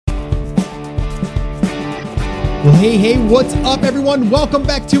Well, hey, what's up, everyone? Welcome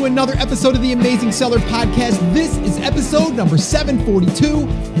back to another episode of the Amazing Seller Podcast. This is episode number 742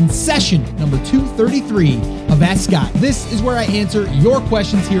 and session number 233 of Ask Scott. This is where I answer your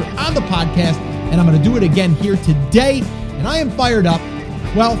questions here on the podcast, and I'm going to do it again here today. And I am fired up,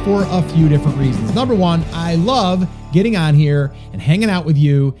 well, for a few different reasons. Number one, I love getting on here and hanging out with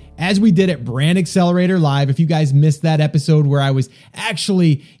you as we did at Brand Accelerator Live. If you guys missed that episode where I was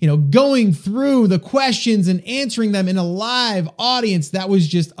actually, going through the questions and answering them in a live audience, that was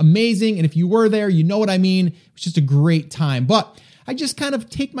just amazing. And if you were there, you know what I mean. It was just a great time. But I just kind of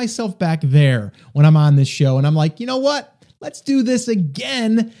take myself back there when I'm on this show and I'm like, you know what? Let's do this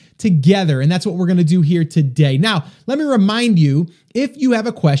again together. And that's what we're going to do here today. Now, let me remind you, if you have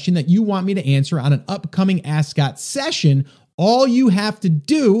a question that you want me to answer on an upcoming Ask Scott session, all you have to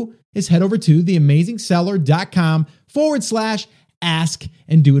do is head over to theamazingseller.com/ask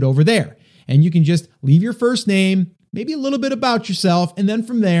and do it over there. And you can just leave your first name, maybe a little bit about yourself. And then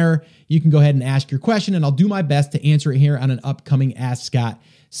from there, you can go ahead and ask your question and I'll do my best to answer it here on an upcoming Ask Scott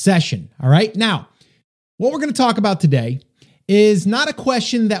session. All right. Now, what we're going to talk about today is not a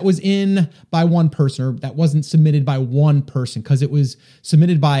question that was in by one person or that wasn't submitted by one person, because it was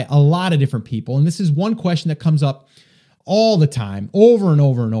submitted by a lot of different people. And this is one question that comes up all the time, over and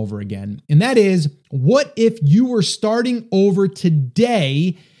over and over again. And that is, what if you were starting over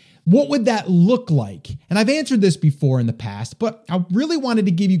today? What would that look like? And I've answered this before in the past, but I really wanted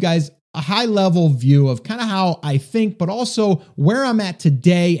to give you guys a high level view of kind of how I think, but also where I'm at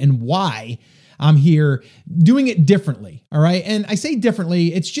today and why I'm here doing it differently. All right. And I say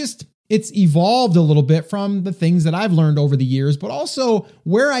differently, it's evolved a little bit from the things that I've learned over the years, but also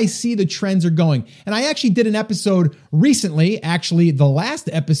where I see the trends are going. And I actually did an episode recently, actually the last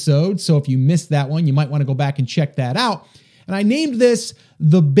episode. So if you missed that one, you might want to go back and check that out. And I named this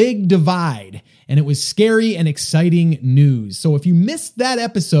The Big Divide, and it was scary and exciting news. So if you missed that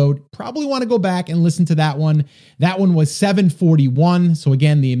episode, probably want to go back and listen to that one. That one was 741. So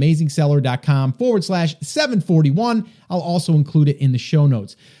again, theamazingseller.com/741. I'll also include it in the show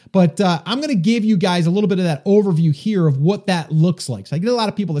notes. But I'm going to give you guys a little bit of that overview here of what that looks like. So I get a lot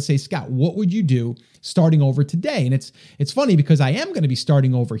of people that say, Scott, what would you do starting over today? And it's funny because I am going to be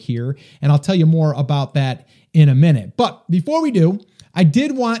starting over here, and I'll tell you more about that in a minute. But before we do, I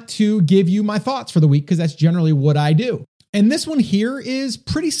did want to give you my thoughts for the week because that's generally what I do. And this one here is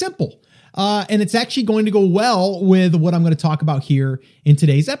pretty simple. And it's actually going to go well with what I'm going to talk about here in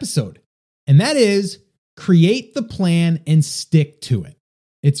today's episode. And that is create the plan and stick to it.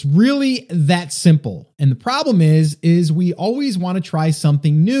 It's really that simple. And the problem is we always want to try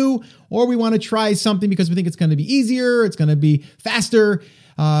something new, or we want to try something because we think it's going to be easier, it's going to be faster.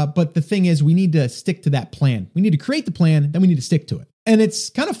 But the thing is, we need to stick to that plan. We need to create the plan, then we need to stick to it. And it's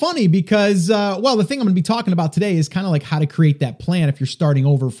kind of funny because, the thing I'm going to be talking about today is kind of like how to create that plan if you're starting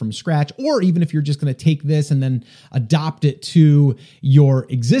over from scratch, or even if you're just going to take this and then adopt it to your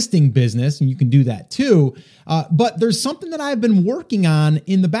existing business, and you can do that too. But there's something that I've been working on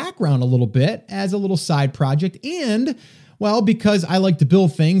in the background a little bit as a little side project, and because I like to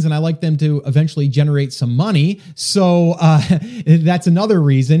build things and I like them to eventually generate some money. So that's another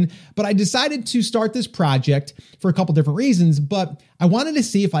reason. But I decided to start this project for a couple different reasons. But I wanted to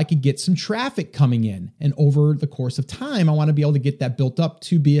see if I could get some traffic coming in. And over the course of time, I want to be able to get that built up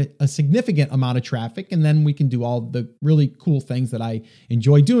to be a significant amount of traffic. And then we can do all the really cool things that I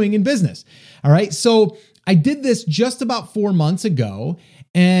enjoy doing in business. All right. So I did this just about 4 months ago.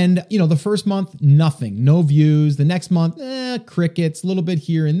 And, the first month, nothing, no views. The next month, crickets, a little bit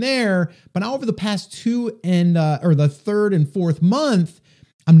here and there. But now over the past the third and fourth month,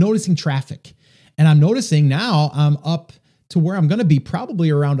 I'm noticing traffic. And I'm noticing now I'm up to where I'm going to be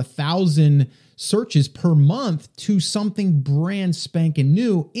probably around 1,000 searches per month to something brand spanking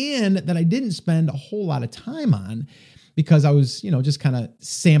new, and that I didn't spend a whole lot of time on because I was, just kind of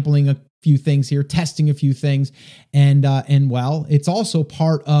sampling a few things here, testing a few things. And it's also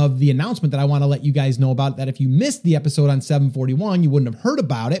part of the announcement that I want to let you guys know about, that if you missed the episode on 741, you wouldn't have heard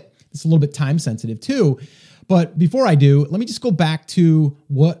about it. It's a little bit time sensitive too. But before I do, let me just go back to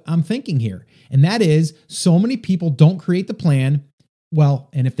what I'm thinking here. And that is, so many people don't create the plan.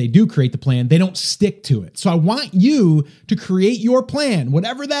 And if they do create the plan, they don't stick to it. So I want you to create your plan,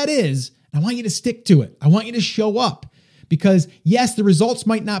 whatever that is. I want you to stick to it. I want you to show up. Because yes, the results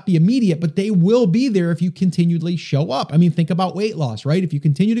might not be immediate, but they will be there if you continually show up. I mean, think about weight loss, right? If you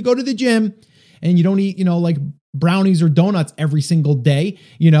continue to go to the gym and you don't eat, like brownies or donuts every single day,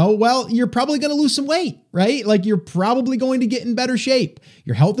 you're probably going to lose some weight, right? Like you're probably going to get in better shape.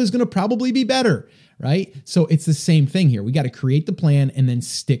 Your health is going to probably be better, right? So it's the same thing here. We got to create the plan and then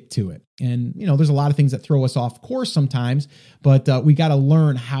stick to it. And, there's a lot of things that throw us off course sometimes, but we got to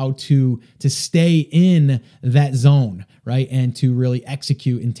learn how to stay in that zone, right? And to really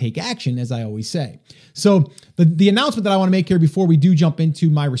execute and take action, as I always say. So the announcement that I want to make here before we do jump into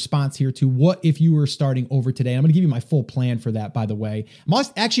my response here to what if you were starting over today, I'm going to give you my full plan for that, by the way. I'm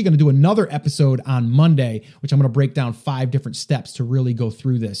actually going to do another episode on Monday, which I'm going to break down 5 different steps to really go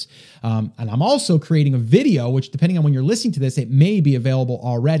through this. And I'm also creating a video, which depending on when you're listening to this, it may be available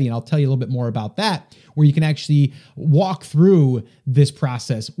already. And I'll tell you a little bit more about that, where you can actually walk through this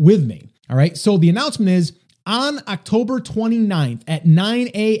process with me. All right. So the announcement is on October 29th at 9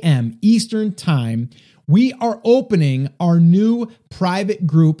 a.m. Eastern Time, we are opening our new private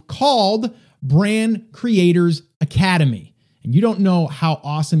group called Brand Creators Academy. And you don't know how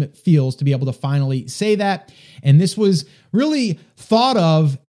awesome it feels to be able to finally say that. And this was really thought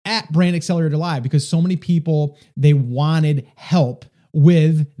of at Brand Accelerator Live because so many people, they wanted help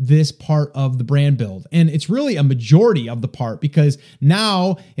with this part of the brand build. And it's really a majority of the part because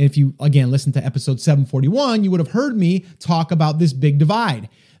now, if you, again, listen to episode 741, you would have heard me talk about this big divide.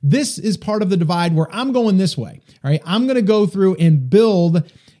 This is part of the divide where I'm going this way, all right? I'm going to go through and build,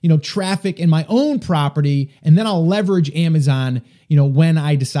 traffic in my own property, and then I'll leverage Amazon, when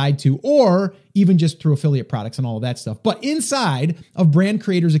I decide to, or even just through affiliate products and all of that stuff. But inside of Brand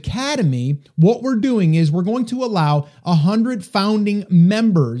Creators Academy, what we're doing is we're going to allow 100 founding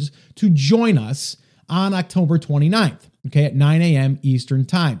members to join us on October 29th, okay, at 9 a.m. Eastern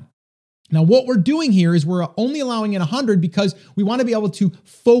Time. Now, what we're doing here is we're only allowing in 100 because we want to be able to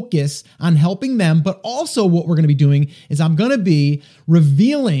focus on helping them. But also what we're going to be doing is I'm going to be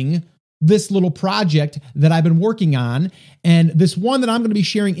revealing this little project that I've been working on. And this one that I'm going to be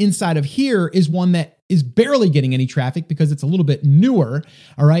sharing inside of here is one that is barely getting any traffic because it's a little bit newer.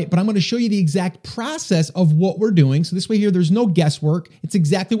 All right. But I'm going to show you the exact process of what we're doing. So this way here, there's no guesswork. It's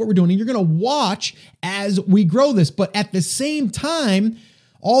exactly what we're doing. And you're going to watch as we grow this. But at the same time,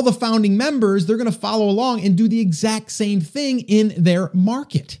 all the founding members, they're going to follow along and do the exact same thing in their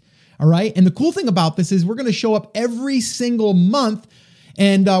market. All right. And the cool thing about this is we're going to show up every single month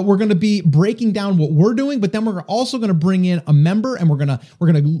and we're going to be breaking down what we're doing, but then we're also going to bring in a member and we're going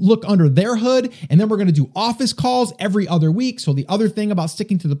to look under their hood, and then we're going to do office calls every other week. So the other thing about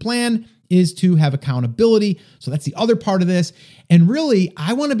sticking to the plan is to have accountability. So that's the other part of this. And really,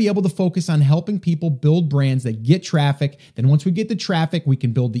 I want to be able to focus on helping people build brands that get traffic. Then once we get the traffic, we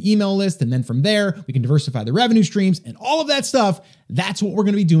can build the email list. And then from there, we can diversify the revenue streams and all of that stuff. That's what we're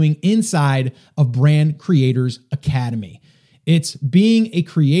going to be doing inside of Brand Creators Academy. It's being a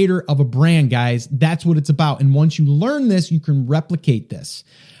creator of a brand, guys. That's what it's about. And once you learn this, you can replicate this.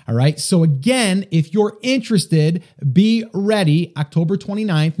 All right. So again, if you're interested, be ready October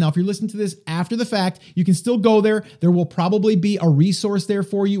 29th. Now, if you're listening to this after the fact, you can still go there. There will probably be a resource there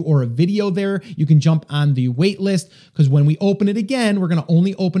for you or a video there. You can jump on the wait list because when we open it again, we're going to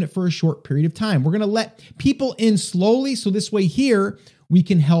only open it for a short period of time. We're going to let people in slowly. So this way here, we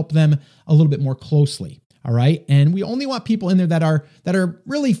can help them a little bit more closely. All right. And we only want people in there that are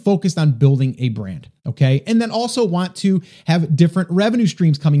really focused on building a brand. Okay. And then also want to have different revenue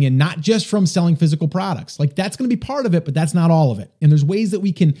streams coming in, not just from selling physical products. Like that's going to be part of it, but that's not all of it. And there's ways that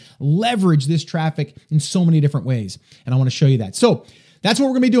we can leverage this traffic in so many different ways. And I want to show you that. So that's what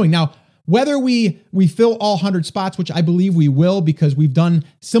we're going to be doing. Now, whether we fill all 100 spots, which I believe we will, because we've done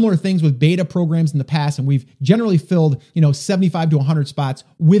similar things with beta programs in the past, and we've generally filled 75 to 100 spots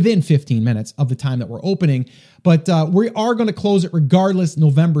within 15 minutes of the time that we're opening. But we are going to close it regardless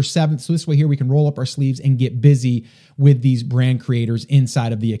November 7th. So this way here we can roll up our sleeves and get busy with these brand creators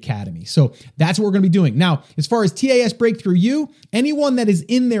inside of the academy. So that's what we're going to be doing. Now, as far as TAS Breakthrough You, anyone that is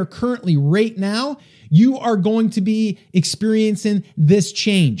in there currently right now, you are going to be experiencing this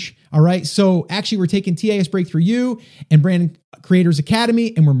change. All right. So actually, we're taking TAS Breakthrough You and Brand Creators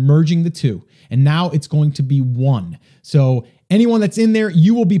Academy, and we're merging the two. And now it's going to be one. So anyone that's in there,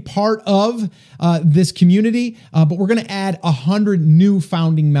 you will be part of this community, but we're going to add 100 new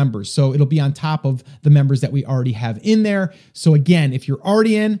founding members. So it'll be on top of the members that we already have in there. So again, if you're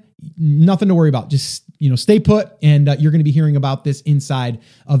already in, nothing to worry about. Just stay put, and you're going to be hearing about this inside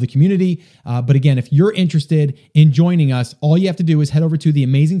of the community. But again, if you're interested in joining us, all you have to do is head over to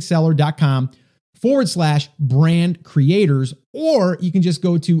theamazingseller.com/brand creators, or you can just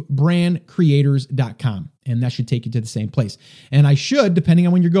go to brandcreators.com, and that should take you to the same place. And I should, depending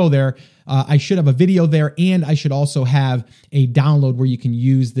on when you go there, I should have a video there, and I should also have a download where you can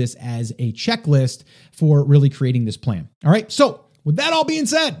use this as a checklist for really creating this plan. All right. So with that all being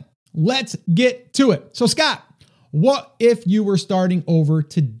said, let's get to it. So Scott, what if you were starting over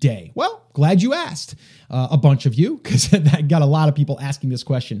today? Well, glad you asked. A bunch of you, because I got a lot of people asking this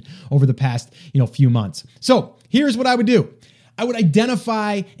question over the past, few months. So here's what I would do. I would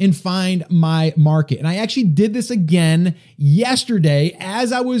identify and find my market. And I actually did this again yesterday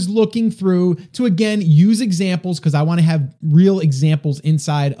as I was looking through to, again, use examples because I want to have real examples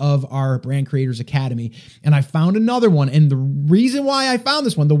inside of our Brand Creators Academy. And I found another one. And the reason why I found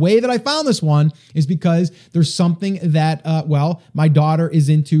this one, the way that I found this one is because there's something that, my daughter is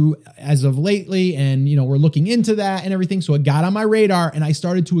into as of lately. And, we're looking into that and everything. So it got on my radar and I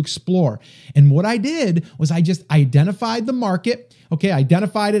started to explore. And what I did was I just identified the market. Okay, I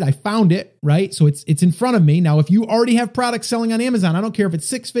identified it. I found it, right? So it's in front of me. Now, if you already have products selling on Amazon, I don't care if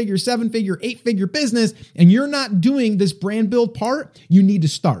it's 6-figure, 7-figure, 8-figure business, and you're not doing this brand build part, you need to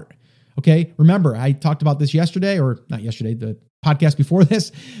start. Okay, remember, I talked about this yesterday, or not yesterday, the podcast before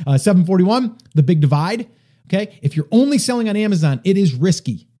this, 741, the big divide. Okay, if you're only selling on Amazon, it is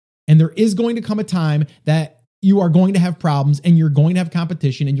risky. And there is going to come a time that you are going to have problems and you're going to have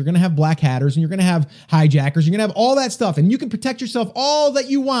competition and you're going to have black hatters and you're going to have hijackers. You're going to have all that stuff and you can protect yourself all that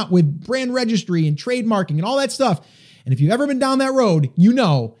you want with brand registry and trademarking and all that stuff. And if you've ever been down that road,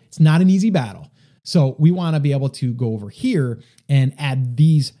 it's not an easy battle. So we want to be able to go over here and add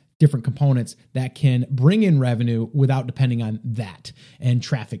these different components that can bring in revenue without depending on that and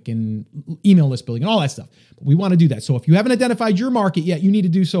traffic and email list building and all that stuff. But we want to do that. So if you haven't identified your market yet, you need to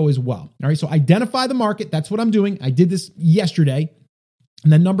do so as well. All right. So identify the market. That's what I'm doing. I did this yesterday.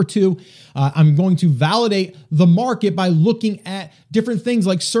 And then number 2, I'm going to validate the market by looking at different things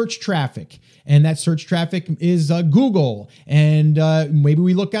like search traffic. And that search traffic is Google. And maybe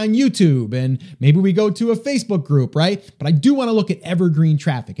we look on YouTube and maybe we go to a Facebook group, right? But I do want to look at evergreen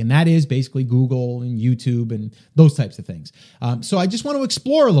traffic. And that is basically Google and YouTube and those types of things. So I just want to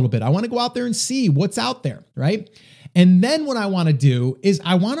explore a little bit. I want to go out there and see what's out there, right? And then what I want to do is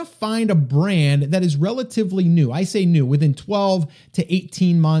I want to find a brand that is relatively new. I say new, within 12 to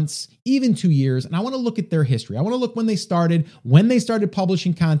 18 months, even 2 years. And I want to look at their history. I want to look when they started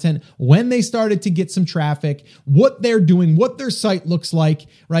publishing content, when they started to get some traffic, what they're doing, what their site looks like,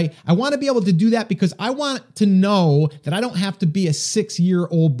 right? I want to be able to do that because I want to know that I don't have to be a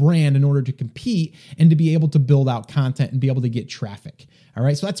 6-year-old brand in order to compete and to be able to build out content and be able to get traffic. All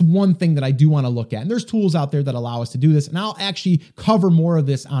right. So that's one thing that I do want to look at. And there's tools out there that allow us to do this. And I'll actually cover more of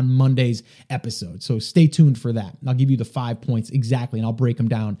this on Monday's episode. So stay tuned for that. And I'll give you the 5 points exactly, and I'll break them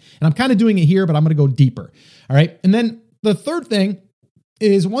down. And I'm kind of doing it here, but I'm going to go deeper. All right. And then the third thing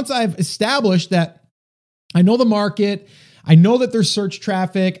is once I've established that I know the market, I know that there's search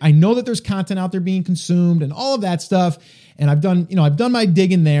traffic, I know that there's content out there being consumed and all of that stuff. And I've done my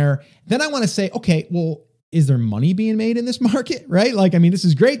digging there. Then I want to say, okay, well, is there money being made in this market, right? This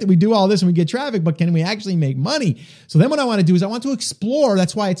is great that we do all this and we get traffic, but can we actually make money? So then what I want to do is I want to explore.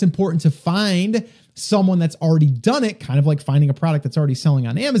 That's why it's important to find someone that's already done it, kind of like finding a product that's already selling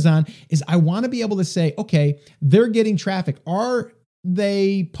on Amazon, is I want to be able to say, okay, they're getting traffic. Are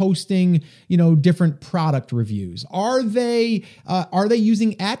they posting, different product reviews? Are they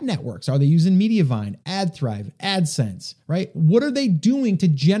using ad networks? Are they using Mediavine, AdThrive, AdSense, right? What are they doing to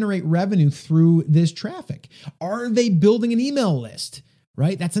generate revenue through this traffic? Are they building an email list?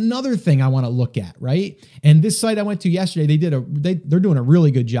 Right? That's another thing I want to look at, right? And this site I went to yesterday, they're doing a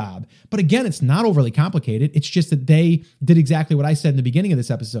really good job. But again, it's not overly complicated. It's just that they did exactly what I said in the beginning of this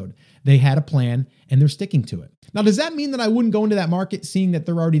episode. They had a plan and they're sticking to it. Now, does that mean that I wouldn't go into that market seeing that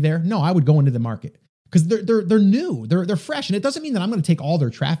they're already there? No, I would go into the market because they're new, they're fresh. And it doesn't mean that I'm going to take all their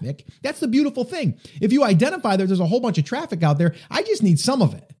traffic. That's the beautiful thing. If you identify that there's a whole bunch of traffic out there, I just need some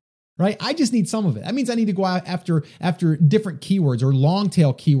of it. Right? I just need some of it. That means I need to go out after different keywords or long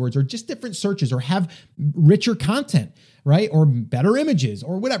tail keywords or just different searches or have richer content, right? Or better images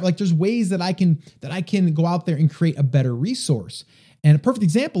or whatever. Like there's ways that I can go out there and create a better resource. And a perfect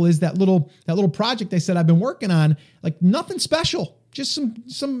example is that little project I said I've been working on, like nothing special, just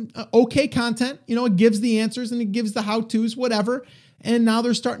some okay content. It gives the answers and it gives the how-tos, whatever. And now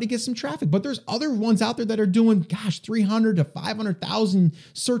they're starting to get some traffic. But there's other ones out there that are doing, 300 to 500,000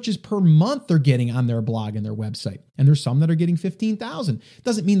 searches per month they're getting on their blog and their website. And there's some that are getting 15,000.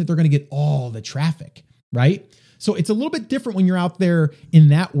 Doesn't mean that they're going to get all the traffic, right? So it's a little bit different when you're out there in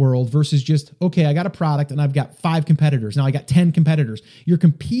that world versus just, okay, I got a product and I've got 5 competitors. Now I got 10 competitors. You're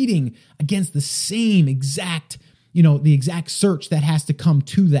competing against the same exact, the exact search that has to come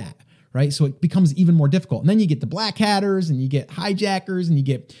to that. right? So it becomes even more difficult. And then you get the black hatters and you get hijackers and you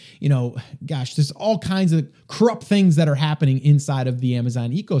get, there's all kinds of corrupt things that are happening inside of the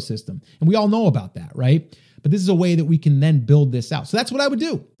Amazon ecosystem. And we all know about that, right? But this is a way that we can then build this out. So that's what I would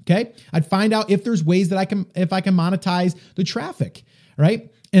do, okay? I'd find out if there's ways that if I can monetize the traffic,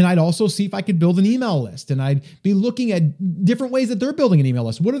 right? And I'd also see if I could build an email list, and I'd be looking at different ways that they're building an email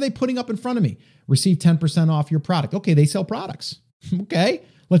list. What are they putting up in front of me? Receive 10% off your product. Okay, they sell products. Okay,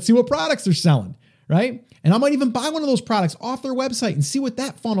 let's see what products they're selling, right? And I might even buy one of those products off their website and see what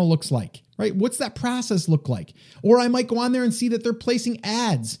that funnel looks like, right? What's that process look like? Or I might go on there and see that they're placing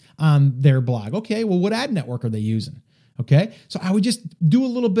ads on their blog. Okay, well, what ad network are they using? Okay, so I would just do a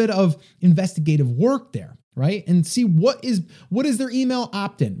little bit of investigative work there, right? And see what is their email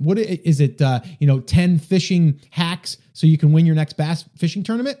opt-in? What is it? 10 fishing hacks so you can win your next bass fishing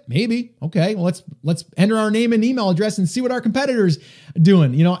tournament? Maybe. Okay, well let's enter our name and email address and see what our competitors are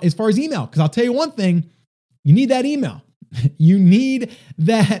doing. As far as email, because I'll tell you one thing, you need that email. You need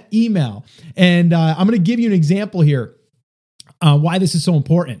that email, and I'm going to give you an example here why this is so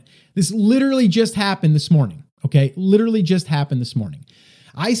important. This literally just happened this morning. Okay, literally just happened this morning.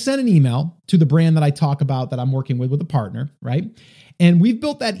 I sent an email to the brand that I talk about that I'm working with a partner, right? And we've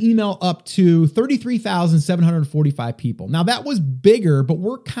built that email up to 33,745 people. Now that was bigger, but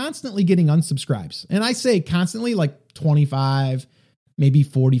we're constantly getting unsubscribes. And I say constantly, like 25, maybe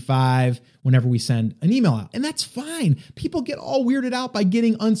 45 whenever we send an email out. And that's fine. People get all weirded out by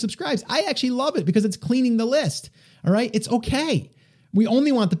getting unsubscribes. I actually love it because it's cleaning the list. All right. It's okay. We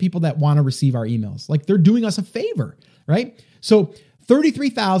only want the people that want to receive our emails. Like they're doing us a favor, right? So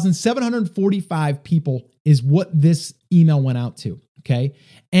 33,745 people is what this email went out to, okay?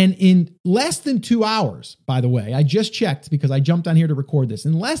 And in less than 2 hours, by the way, I just checked because I jumped on here to record this.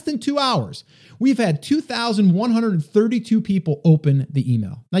 In less than 2 hours, we've had 2,132 people open the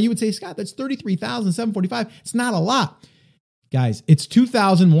email. Now you would say, Scott, that's 33,745. It's not a lot. Guys, it's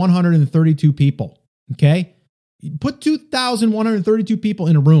 2,132 people, okay? Put 2,132 people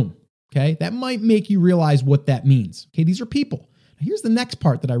in a room, okay? That might make you realize what that means. Okay, these are people. Now, here's the next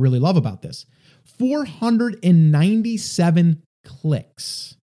part that I really love about this. 497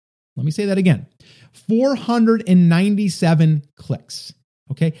 clicks. Let me say that again. 497 clicks,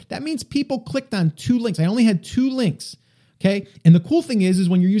 okay? That means people clicked on 2 links. I only had 2 links, okay? And the cool thing is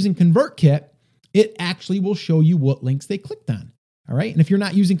when you're using ConvertKit, it actually will show you what links they clicked on. All right. And if you're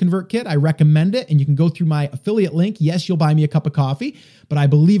not using ConvertKit, I recommend it. And you can go through my affiliate link. Yes, you'll buy me a cup of coffee, but I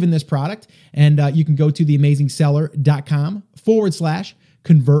believe in this product. And you can go to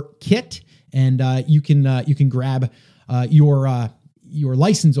theamazingseller.com/ConvertKit. And you can grab your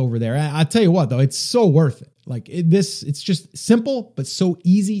license over there. I'll tell you what, though, it's so worth it. Like it's just simple, but so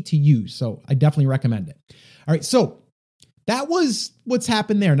easy to use. So I definitely recommend it. All right. So that was what's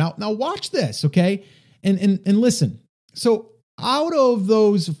happened there. Now watch this. Okay. And listen. So out of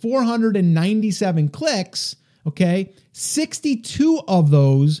those 497 clicks, okay, 62 of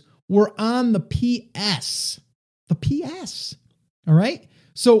those were on the PS. The PS. All right.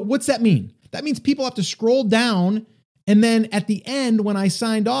 So what's that mean? That means people have to scroll down. And then at the end, when I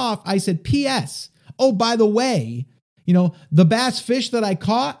signed off, I said, PS. Oh, by the way, the bass fish that I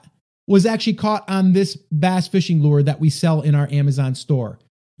caught was actually caught on this bass fishing lure that we sell in our Amazon store.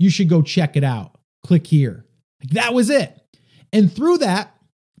 You should go check it out. Click here. That was it. And through that,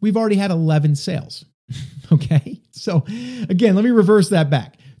 we've already had 11 sales. Okay. So again, let me reverse that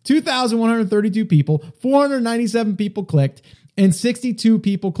back. 2,132 people, 497 people clicked, and 62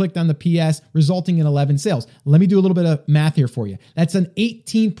 people clicked on the PS, resulting in 11 sales. Let me do a little bit of math here for you. That's an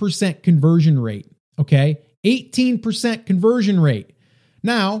 18% conversion rate. Okay. 18% conversion rate.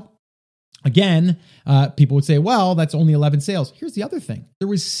 Now, again, people would say, well, that's only 11 sales. Here's the other thing. There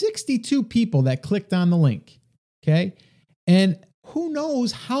was 62 people that clicked on the link. Okay. And who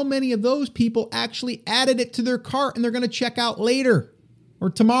knows how many of those people actually added it to their cart and they're going to check out later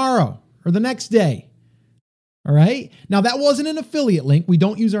or tomorrow or the next day. All right. Now that wasn't an affiliate link. We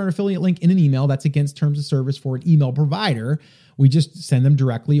don't use our affiliate link in an email. That's against terms of service for an email provider. We just send them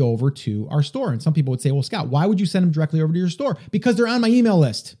directly over to our store. And some people would say, well, Scott, why would you send them directly over to your store? Because they're on my email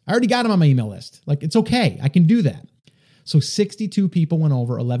list. I already got them on my email list. Like it's okay. I can do that. So 62 people went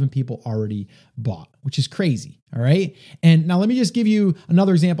over, 11 people already bought, which is crazy. All right. And now let me just give you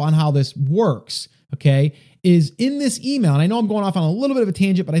another example on how this works. Okay. Is in this email, and I know I'm going off on a little bit of a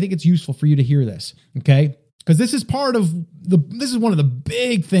tangent, but I think it's useful for you to hear this. Okay. Because this is one of the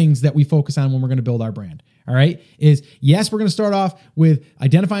big things that we focus on when we're going to build our brand. All right, is yes, we're going to start off with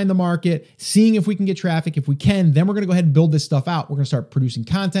identifying the market, seeing if we can get traffic. If we can, then we're going to go ahead and build this stuff out. We're going to start producing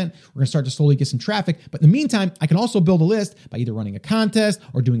content. We're going to start to slowly get some traffic. But in the meantime, I can also build a list by either running a contest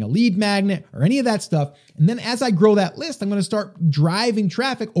or doing a lead magnet or any of that stuff. And then as I grow that list, I'm going to start driving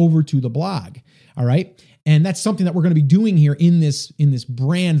traffic over to the blog. All right. And that's something that we're going to be doing here in this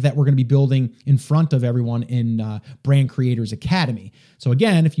brand that we're going to be building in front of everyone in Brand Creators Academy. So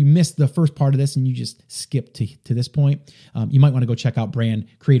again, if you missed the first part of this and you just skipped to this point, you might want to go check out Brand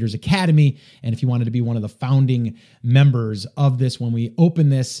Creators Academy. And if you wanted to be one of the founding members of this, when we open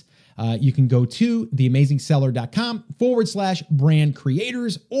this, you can go to theamazingseller.com/brand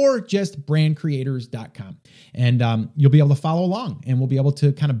creators or just brandcreators.com. And you'll be able to follow along and we'll be able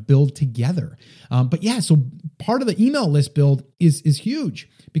to kind of build together. But yeah, so part of the email list build is huge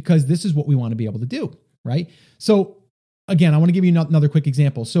because this is what we want to be able to do, right? So again, I want to give you another quick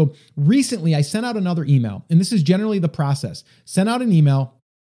example. So recently I sent out another email, and this is generally the process. Sent out an email,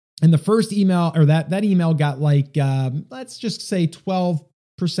 and the first email or that email got like, let's just say 12%,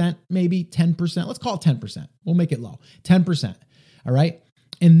 maybe 10%. Let's call it 10%. We'll make it low. 10%. All right.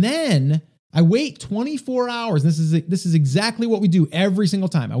 And then I wait 24 hours. This is exactly what we do every single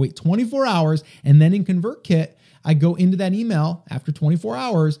time. I wait 24 hours, and then in ConvertKit, I go into that email after 24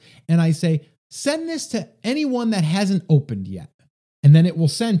 hours and I say, send this to anyone that hasn't opened yet. And then it will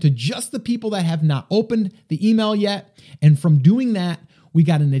send to just the people that have not opened the email yet. And from doing that, we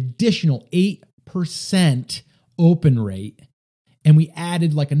got an additional 8% open rate. And we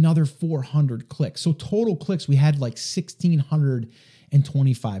added like another 400 clicks. So total clicks, we had like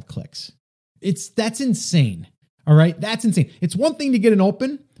 1,625 clicks. That's insane. All right. That's insane. It's one thing to get an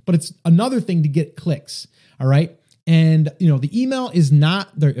open, but it's another thing to get clicks. All right. And the email is they're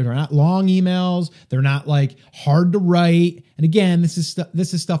not long emails. They're not like hard to write. And again, this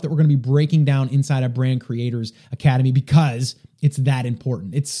is stuff that we're going to be breaking down inside of Brand Creators Academy because it's that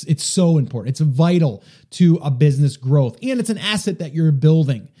important. It's so important. It's vital to a business growth, and it's an asset that you're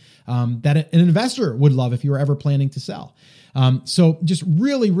building that an investor would love if you were ever planning to sell. So just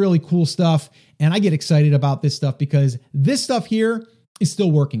really, really cool stuff. And I get excited about this stuff because this stuff here is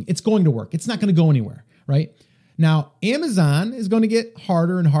still working. It's going to work. It's not going to go anywhere, right? Now, Amazon is going to get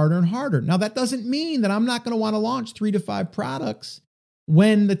harder and harder and harder. Now, that doesn't mean that I'm not going to want to launch 3 to 5 products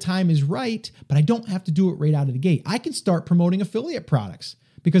when the time is right, but I don't have to do it right out of the gate. I can start promoting affiliate products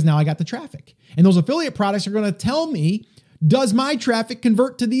because now I got the traffic. And those affiliate products are going to tell me, does my traffic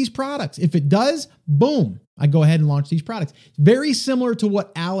convert to these products? If it does, boom, I go ahead and launch these products. Very similar to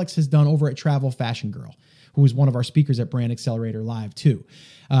what Alex has done over at Travel Fashion Girl, who is one of our speakers at Brand Accelerator Live too.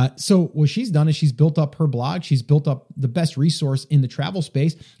 So what she's done is she's built up her blog. She's built up the best resource in the travel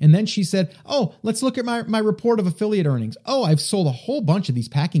space. And then she said, oh, let's look at my report of affiliate earnings. Oh, I've sold a whole bunch of these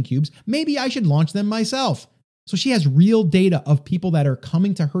packing cubes. Maybe I should launch them myself. So she has real data of people that are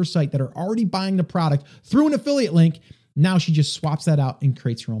coming to her site that are already buying the product through an affiliate link. Now she just swaps that out and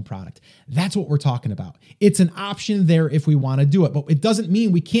creates her own product. That's what we're talking about. It's an option there if we want to do it, but it doesn't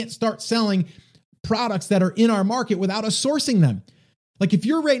mean we can't start selling products that are in our market without us sourcing them. Like if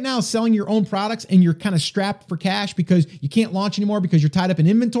you're right now selling your own products and you're kind of strapped for cash because you can't launch anymore because you're tied up in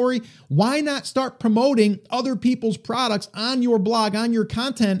inventory, why not start promoting other people's products on your blog, on your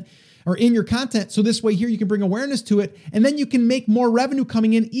content, or in your content? So this way here you can bring awareness to it, and then you can make more revenue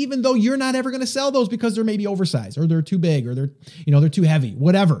coming in, even though you're not ever going to sell those because they're maybe oversized or they're too big or they're too heavy,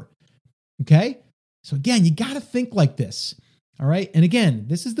 whatever. Okay. So again, you got to think like this. All right. And again,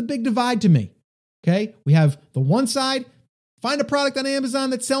 this is the big divide to me. Okay. We have the one side, find a product on Amazon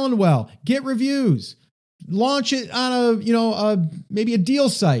that's selling well, get reviews, launch it on maybe a deal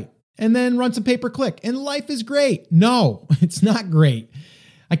site, and then run some pay-per-click, and life is great. No, it's not great.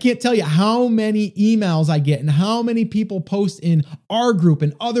 I can't tell you how many emails I get and how many people post in our group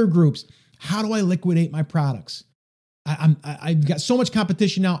and other groups. How do I liquidate my products? I've got so much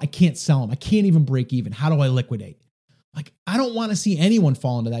competition now. I can't sell them. I can't even break even. How do I liquidate? Like, I don't want to see anyone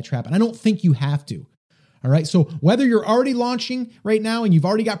fall into that trap. And I don't think you have to. All right. So whether you're already launching right now and you've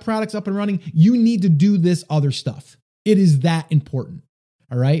already got products up and running, you need to do this other stuff. It is that important.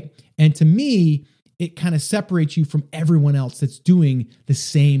 All right. And to me, it kind of separates you from everyone else that's doing the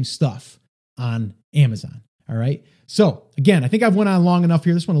same stuff on Amazon. All right. So again, I think I've went on long enough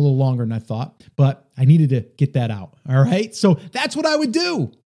here. This one a little longer than I thought, but I needed to get that out. All right. So that's what I would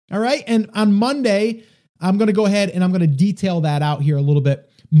do. All right. And on Monday, I'm going to go ahead and I'm going to detail that out here a little bit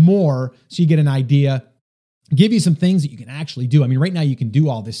more so you get an idea. give you some things that you can actually do. I mean, right now you can do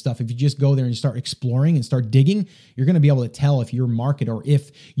all this stuff. If you just go there and start exploring and start digging, you're going to be able to tell if your market or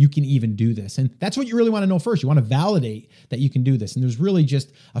if you can even do this. And that's what you really want to know first. You want to validate that you can do this. And there's really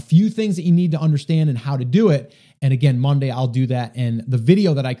just a few things that you need to understand and how to do it. And again, Monday I'll do that. And the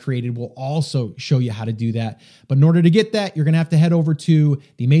video that I created will also show you how to do that. But in order to get that, you're going to have to head over to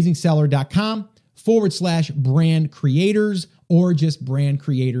theamazingseller.com/brand creators or just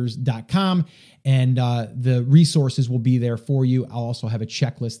brandcreators.com. And the resources will be there for you. I'll also have a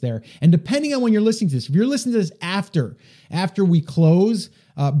checklist there. And depending on when you're listening to this, if you're listening to this after we close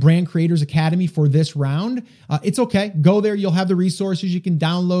Brand Creators Academy for this round, it's okay. Go there. You'll have the resources. You can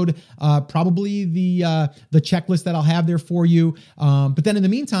download probably the checklist that I'll have there for you. But then in the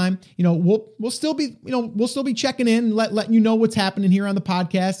meantime, we'll still be checking in, letting you know what's happening here on the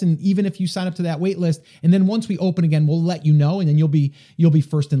podcast. And even if you sign up to that wait list, and then once we open again, we'll let you know, and then you'll be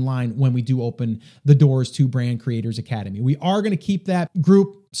first in line when we do open the doors to Brand Creators Academy. We are going to keep that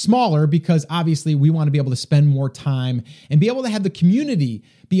group smaller because obviously we want to be able to spend more time and be able to have the community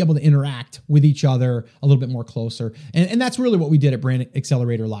be able to interact with each other a little bit more closer. And that's really what we did at Brand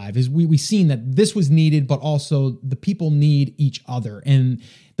Accelerator Live is we seen that this was needed, but also the people need each other. And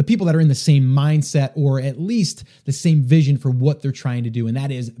the people that are in the same mindset or at least the same vision for what they're trying to do, and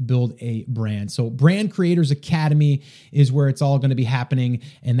that is build a brand. So Brand Creators Academy is where it's all going to be happening,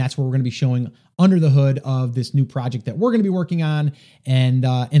 and that's where we're going to be showing under the hood of this new project that we're going to be working on. And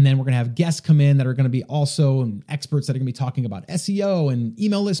then we're going to have guests come in that are going to be also experts that are going to be talking about SEO and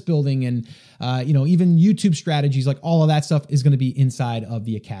email list building and, even YouTube strategies. Like all of that stuff is going to be inside of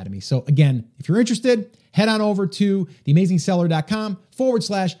the Academy. So again, if you're interested, head on over to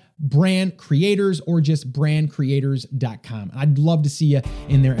theamazingseller.com/brand creators or just brandcreators.com. I'd love to see you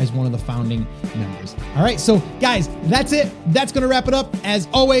in there as one of the founding members. All right. So guys, that's it. That's going to wrap it up. As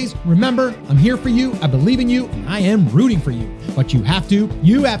always, remember, I'm here for you. I believe in you and I am rooting for you, but you have to,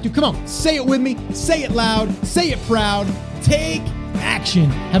 come on, say it with me, say it loud, say it proud, take action.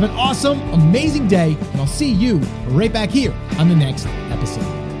 Have an awesome, amazing day. And I'll see you right back here on the next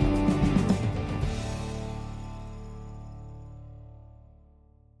episode.